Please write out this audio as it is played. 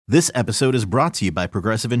This episode is brought to you by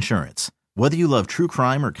Progressive Insurance. Whether you love true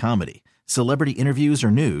crime or comedy, celebrity interviews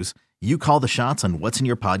or news, you call the shots on what's in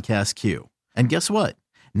your podcast queue. And guess what?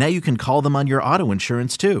 Now you can call them on your auto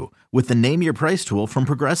insurance too with the Name Your Price tool from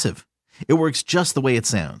Progressive. It works just the way it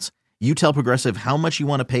sounds. You tell Progressive how much you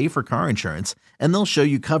want to pay for car insurance, and they'll show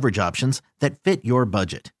you coverage options that fit your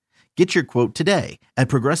budget. Get your quote today at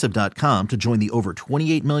Progressive.com to join the over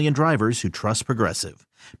 28 million drivers who trust Progressive.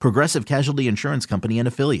 Progressive Casualty Insurance Company and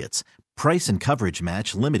Affiliates. Price and coverage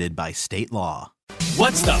match limited by state law.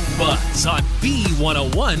 What's the buzz on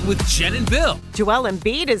B101 with Jen and Bill? Joel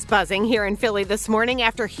Embiid is buzzing here in Philly this morning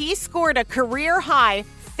after he scored a career-high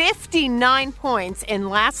 59 points in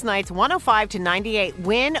last night's 105-98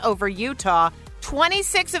 win over Utah.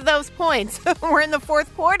 26 of those points were in the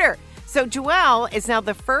fourth quarter. So Joel is now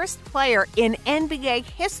the first player in NBA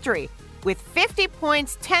history with 50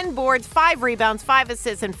 points, 10 boards, 5 rebounds, 5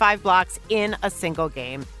 assists, and 5 blocks in a single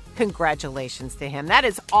game. Congratulations to him. That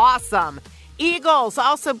is awesome. Eagles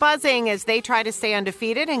also buzzing as they try to stay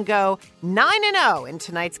undefeated and go 9-0 in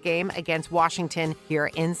tonight's game against Washington here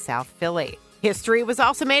in South Philly. History was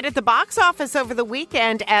also made at the box office over the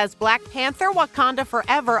weekend as Black Panther: Wakanda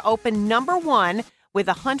Forever opened number 1 with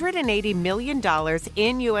 $180 million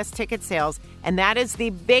in U.S. ticket sales, and that is the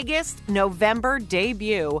biggest November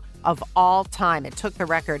debut of all time. It took the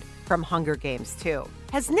record from Hunger Games, too.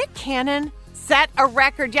 Has Nick Cannon set a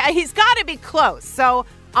record? Yeah, he's got to be close. So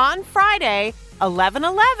on Friday,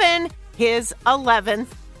 11/11, his 11th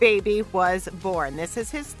baby was born. This is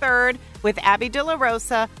his third with Abby De La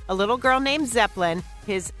Rosa, a little girl named Zeppelin.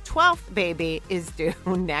 His 12th baby is due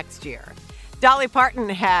next year. Dolly Parton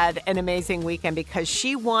had an amazing weekend because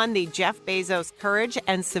she won the Jeff Bezos Courage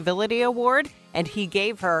and Civility Award, and he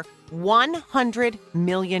gave her $100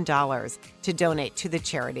 million to donate to the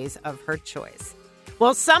charities of her choice.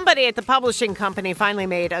 Well, somebody at the publishing company finally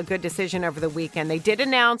made a good decision over the weekend. They did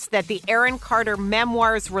announce that the Aaron Carter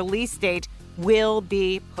memoirs release date will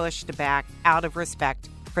be pushed back out of respect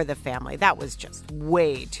for the family. That was just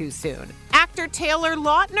way too soon. Actor Taylor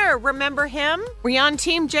Lautner, remember him? Were you on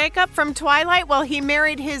Team Jacob from Twilight? Well, he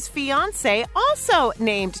married his fiancée, also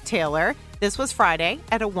named Taylor. This was Friday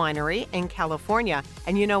at a winery in California.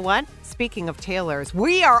 And you know what? Speaking of Taylors,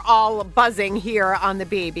 we are all buzzing here on the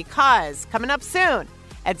Bee because coming up soon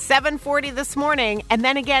at 7:40 this morning and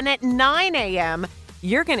then again at 9 a.m.,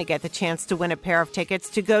 you're going to get the chance to win a pair of tickets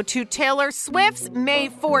to go to Taylor Swift's May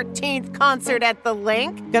 14th concert at the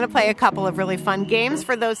Link. Going to play a couple of really fun games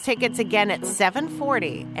for those tickets again at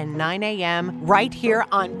 7:40 and 9 a.m. right here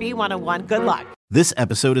on B101. Good luck. This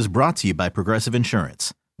episode is brought to you by Progressive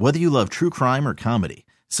Insurance. Whether you love true crime or comedy,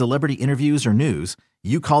 celebrity interviews or news,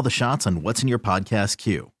 you call the shots on what's in your podcast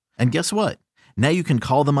queue. And guess what? Now you can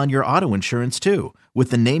call them on your auto insurance too with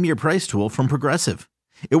the Name Your Price tool from Progressive.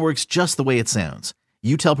 It works just the way it sounds.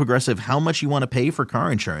 You tell Progressive how much you want to pay for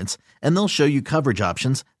car insurance, and they'll show you coverage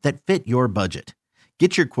options that fit your budget.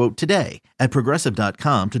 Get your quote today at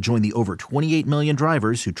Progressive.com to join the over 28 million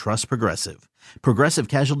drivers who trust Progressive. Progressive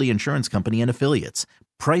Casualty Insurance Company and Affiliates.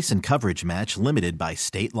 Price and coverage match limited by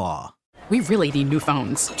state law. We really need new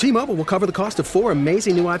phones. T-Mobile will cover the cost of 4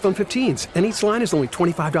 amazing new iPhone 15s, and each line is only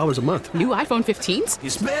 $25 a month. New iPhone 15s?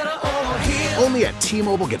 It's better over here. Only at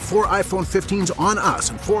T-Mobile, get 4 iPhone 15s on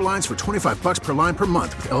us and 4 lines for $25 per line per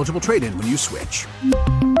month with eligible trade-in when you switch.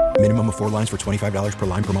 Minimum of 4 lines for $25 per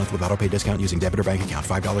line per month with autopay discount using debit or bank account.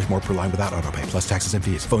 $5 more per line without autopay, plus taxes and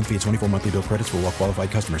fees. Phone fee at 24 monthly bill credits for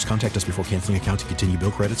well-qualified customers. Contact us before canceling account to continue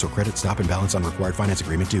bill credits or credit stop and balance on required finance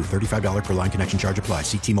agreement due. $35 per line connection charge applies.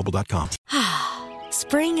 See T-Mobile.com.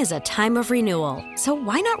 Spring is a time of renewal, so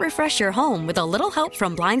why not refresh your home with a little help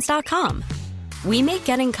from Blinds.com? We make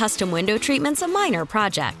getting custom window treatments a minor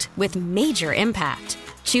project with major impact.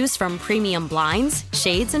 Choose from premium blinds,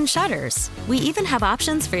 shades, and shutters. We even have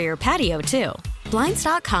options for your patio, too.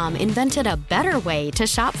 Blinds.com invented a better way to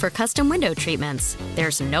shop for custom window treatments.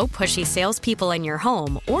 There's no pushy salespeople in your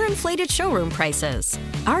home or inflated showroom prices.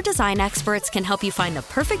 Our design experts can help you find the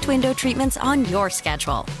perfect window treatments on your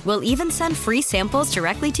schedule. We'll even send free samples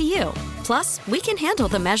directly to you. Plus, we can handle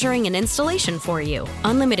the measuring and installation for you.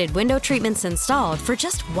 Unlimited window treatments installed for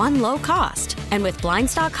just one low cost. And with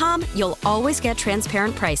Blinds.com, you'll always get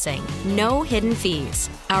transparent pricing. No hidden fees.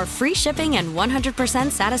 Our free shipping and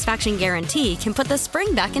 100% satisfaction guarantee can put the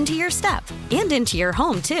spring back into your step and into your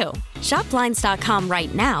home, too. Shop Blinds.com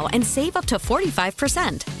right now and save up to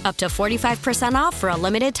 45%. Up to 45% off for a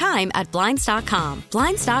limited time at Blinds.com.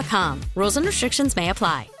 Blinds.com. Rules and restrictions may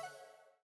apply.